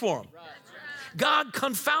roads for them. Right. God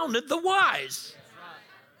confounded the wise.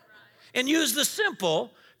 and use the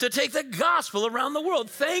simple to take the gospel around the world.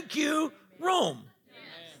 Thank you, Rome.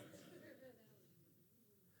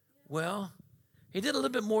 Well, he did a little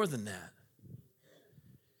bit more than that.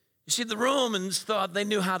 You see, the Romans thought they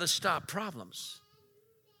knew how to stop problems.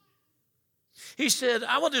 He said,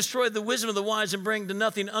 I will destroy the wisdom of the wise and bring to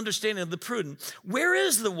nothing understanding of the prudent. Where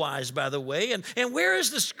is the wise, by the way? And where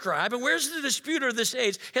is the scribe? And where's the disputer of this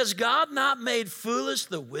age? Has God not made foolish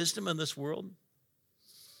the wisdom of this world?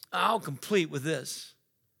 I'll complete with this.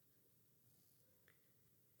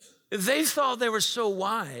 They thought they were so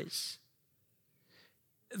wise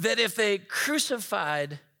that if they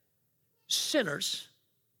crucified sinners,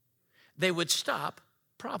 they would stop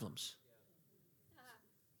problems.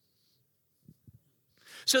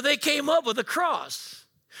 So they came up with a cross.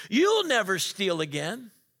 You'll never steal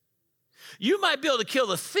again. You might be able to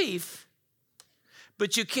kill a thief,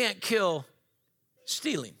 but you can't kill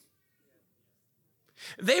stealing.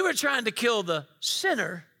 They were trying to kill the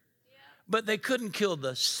sinner, but they couldn't kill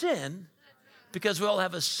the sin because we all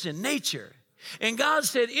have a sin nature. And God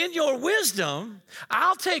said, in your wisdom,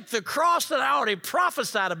 I'll take the cross that I already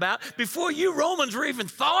prophesied about before you Romans were even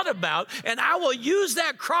thought about, and I will use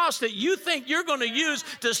that cross that you think you're going to use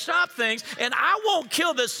to stop things, and I won't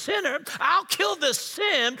kill the sinner. I'll kill the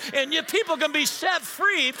sin, and your people can be set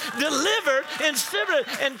free, delivered, and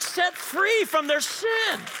set free from their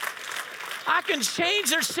sin. I can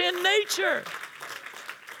change their sin nature.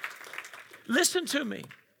 Listen to me.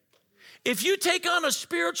 If you take on a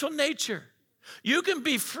spiritual nature, you can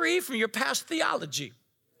be free from your past theology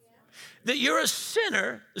that you're a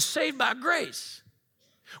sinner saved by grace.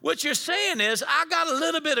 What you're saying is, I got a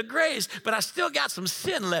little bit of grace, but I still got some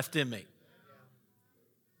sin left in me.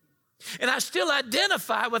 And I still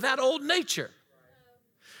identify with that old nature.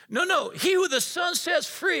 No. He who the Son sets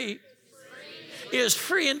free is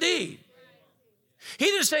free indeed. He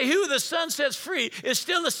didn't say, he who the Son sets free is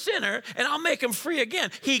still a sinner, and I'll make him free again.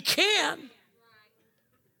 He can.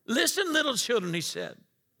 Listen, little children, he said.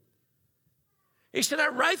 He said, I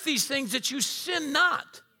write these things that you sin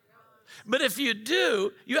not. But if you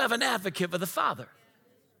do, you have an advocate with the Father.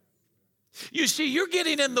 You see, you're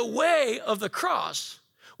getting in the way of the cross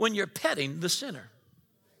when you're petting the sinner.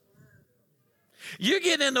 You're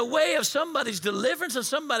getting in the way of somebody's deliverance and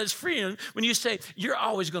somebody's freedom when you say, you're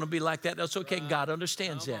always going to be like that. That's okay. God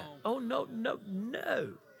understands that. Oh, no.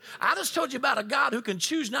 I just told you about a God who can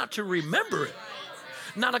choose not to remember it.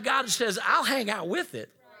 Not a God who says, I'll hang out with it.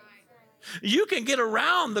 You can get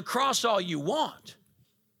around the cross all you want.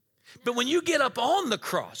 But when you get up on the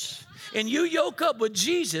cross and you yoke up with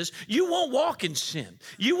Jesus, you won't walk in sin.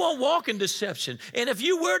 You won't walk in deception. And if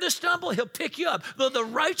you were to stumble, he'll pick you up. Though the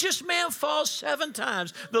righteous man falls 7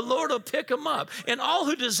 times, the Lord will pick him up. And all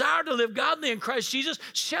who desire to live godly in Christ Jesus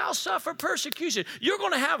shall suffer persecution. You're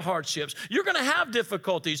going to have hardships. You're going to have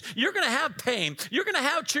difficulties. You're going to have pain. You're going to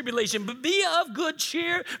have tribulation. But be of good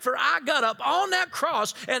cheer, for I got up on that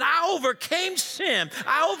cross and I overcame sin.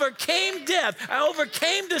 I overcame death. I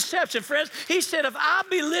overcame deception. Friends, he said, if I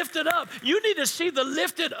be lifted up, you need to see the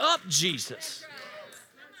lifted up Jesus.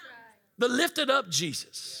 The lifted up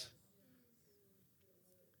Jesus.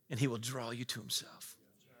 And he will draw you to himself.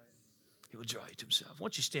 He will draw you to himself. Why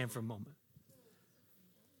don't you stand for a moment?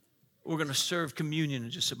 We're going to serve communion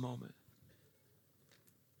in just a moment.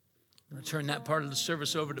 I'm going to turn that part of the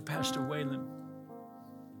service over to Pastor Waylon.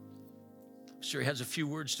 I'm sure he has a few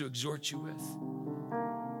words to exhort you with.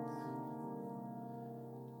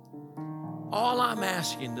 All I'm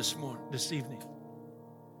asking this evening,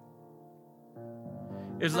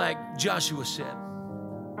 is like Joshua said,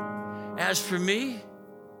 as for me,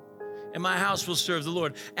 and my house will serve the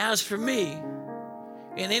Lord. As for me,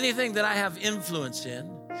 and anything that I have influence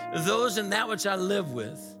in, those in that which I live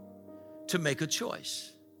with, to make a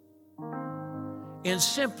choice. And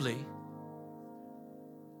simply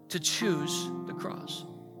to choose the cross.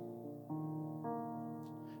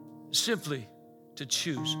 Simply to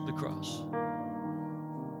choose the cross.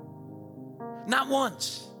 Not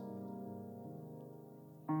once,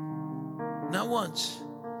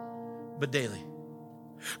 but daily.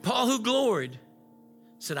 Paul, who gloried,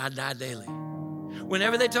 said, I die daily.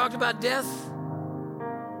 Whenever they talked about death,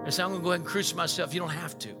 they said, I'm going to go ahead and crucify myself. You don't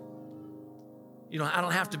have to. I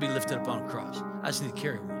don't have to be lifted up on a cross. I just need to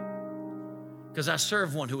carry one. Because I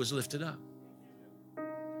serve one who was lifted up.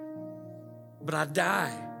 But I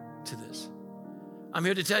die to this. I'm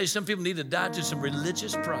here to tell you, some people need to die to some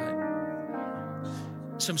religious pride,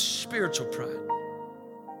 some spiritual pride.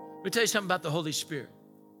 Let me tell you something about the Holy Spirit.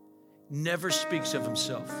 Never speaks of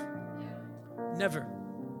himself. Never.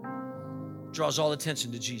 Draws all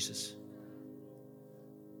attention to Jesus.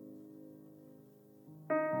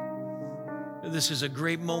 this is a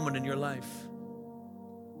great moment in your life.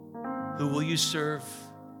 Who will you serve?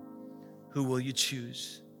 Who will you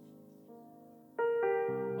choose?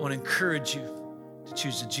 I want to encourage you to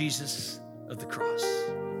choose the Jesus of the cross,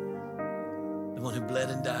 the one who bled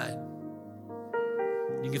and died.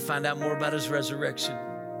 You can find out more about his resurrection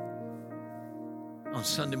on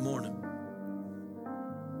Sunday morning.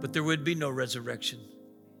 But there would be no resurrection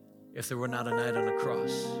if there were not a night on the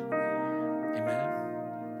cross. Amen.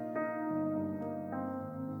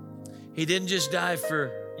 He didn't just die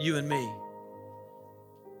for you and me.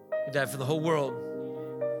 He died for the whole world.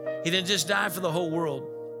 He didn't just die for the whole world.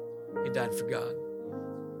 He died for God.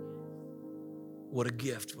 What a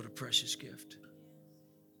gift, what a precious gift.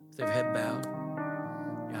 With their head bowed,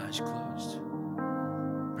 your eyes closed.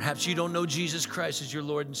 Perhaps you don't know Jesus Christ as your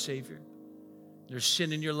Lord and Savior. There's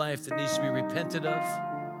sin in your life that needs to be repented of,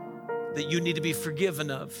 that you need to be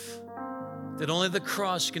forgiven of, that only the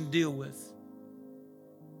cross can deal with.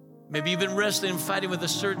 Maybe you've been wrestling and fighting with a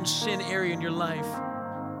certain sin area in your life,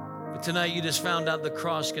 but tonight you just found out the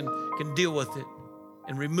cross can deal with it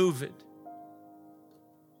and remove it.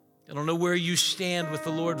 I don't know where you stand with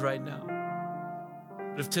the Lord right now,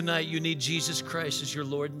 but if tonight you need Jesus Christ as your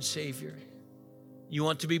Lord and Savior, you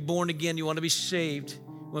want to be born again, you want to be saved,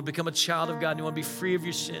 you want to become a child of God, and you want to be free of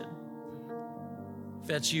your sin. If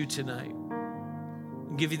that's you tonight,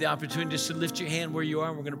 I'll give you the opportunity just to lift your hand where you are,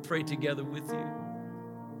 and we're going to pray together with you.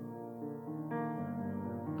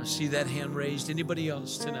 I see that hand raised. Anybody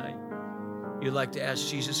else tonight you'd like to ask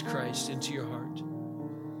Jesus Christ into your heart,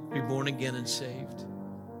 be born again and saved?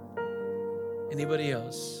 Anybody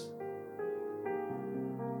else?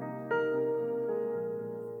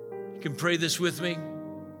 You can pray this with me.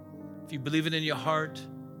 If you believe it in your heart,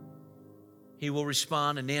 he will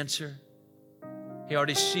respond and answer. He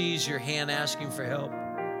already sees your hand asking for help,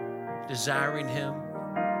 desiring him.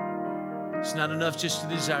 It's not enough just to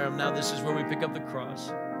desire him. Now this is where we pick up the cross.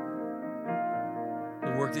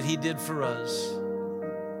 The work that he did for us,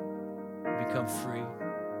 become free.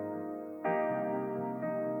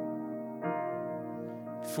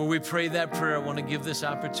 Before we pray that prayer, I want to give this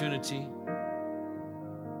opportunity.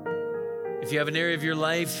 If you have an area of your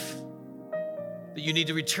life that you need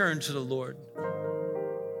to return to the Lord,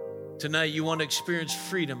 tonight you want to experience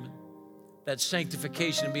freedom, that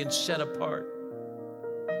sanctification and being set apart,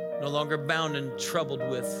 no longer bound and troubled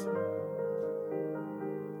with.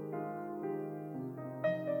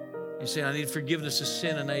 You say, I need forgiveness of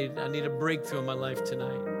sin, and I need a breakthrough in my life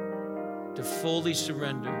tonight to fully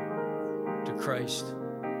surrender to Christ.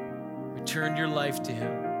 Return your life to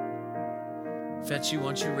him. If that's you, why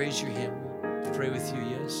don't you raise your hand? We'll pray with you.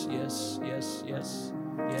 Yes, yes, yes, yes,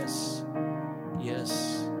 yes,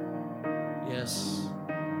 yes, yes.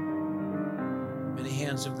 Many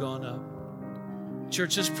hands have gone up.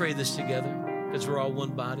 Church, let's pray this together because we're all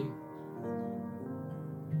one body.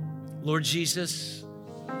 Lord Jesus,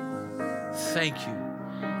 thank you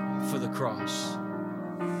for the cross.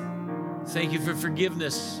 Thank you for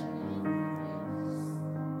forgiveness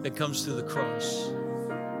that comes through the cross.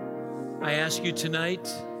 I ask you tonight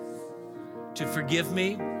to forgive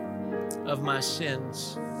me of my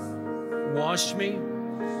sins. Wash me,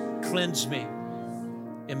 cleanse me,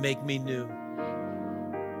 and make me new.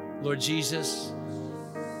 Lord Jesus,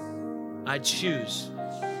 I choose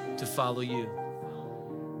to follow you,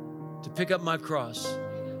 to pick up my cross,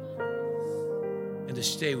 and to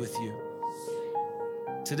stay with you.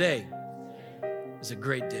 Today is a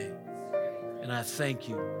great day, and I thank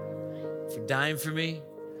you for dying for me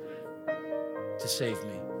to save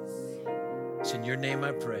me. It's in your name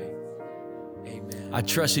I pray. Amen. I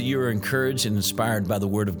trust that you are encouraged and inspired by the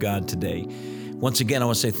Word of God today. Once again, I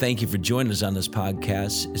want to say thank you for joining us on this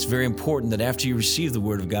podcast. It's very important that after you receive the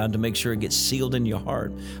Word of God, to make sure it gets sealed in your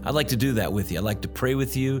heart. I'd like to do that with you. I'd like to pray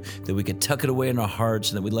with you that we could tuck it away in our hearts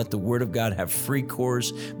and that we let the Word of God have free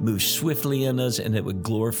course, move swiftly in us, and it would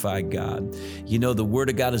glorify God. You know, the Word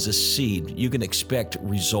of God is a seed. You can expect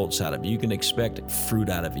results out of it. You can expect fruit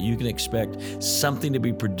out of it. You can expect something to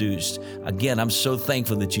be produced. Again, I'm so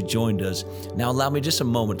thankful that you joined us. Now allow me just a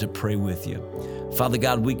moment to pray with you. Father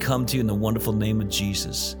God, we come to you in the wonderful name of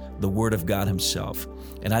Jesus, the Word of God himself.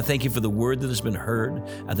 And I thank you for the word that has been heard.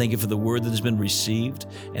 I thank you for the word that has been received.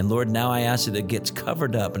 And Lord, now I ask that it gets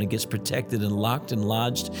covered up and it gets protected and locked and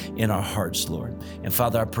lodged in our hearts, Lord. And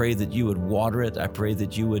Father, I pray that you would water it. I pray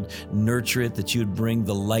that you would nurture it, that you would bring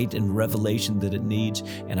the light and revelation that it needs.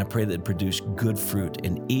 And I pray that it produce good fruit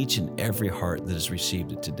in each and every heart that has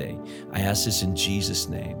received it today. I ask this in Jesus'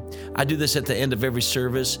 name. I do this at the end of every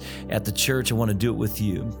service at the church. I want to do it with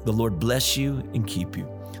you. The Lord bless you and keep you.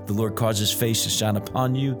 The Lord cause his face to shine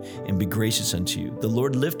upon you and be gracious unto you. The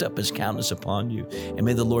Lord lift up his countenance upon you, and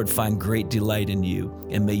may the Lord find great delight in you,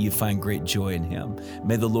 and may you find great joy in him.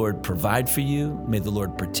 May the Lord provide for you, may the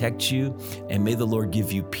Lord protect you, and may the Lord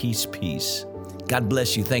give you peace. God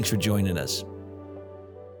bless you. Thanks for joining us.